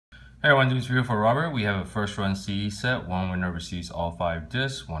Hey everyone, this video for Robert. We have a first run CE set. One winner receives all 5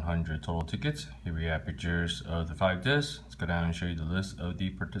 discs, 100 total tickets. Here we have pictures of the 5 discs. Let's go down and show you the list of the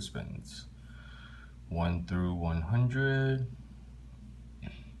participants. 1 through 100.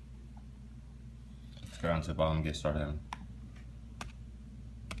 Let's go down to the bottom and get started.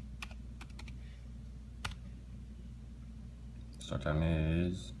 Start time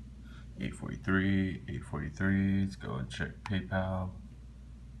is 8:43. 8:43. Let's go and check PayPal.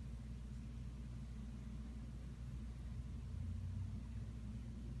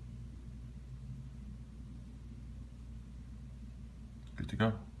 Good to go.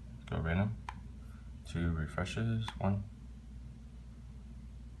 Let's go random. 2 refreshes. 1,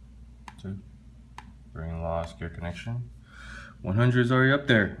 2. Bring lost gear connection. 100 is already up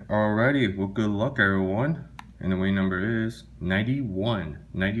there. Alrighty, well, good luck everyone. And the winning number is 91.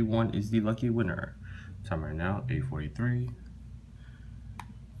 91 is the lucky winner. Time right now, 8:43.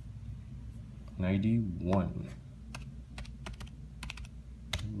 91.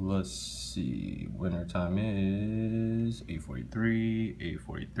 Let's see, winner time is 8:43.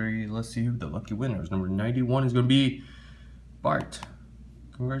 8:43. Let's see who the lucky winner is. Number 91 is going to be Bart.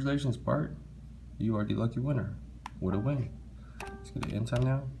 Congratulations, Bart. You are the lucky winner. What a win. Let's get the end time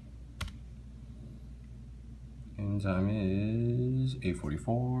now. End time is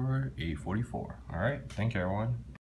 8:44. 8:44. All right. Thank you, everyone.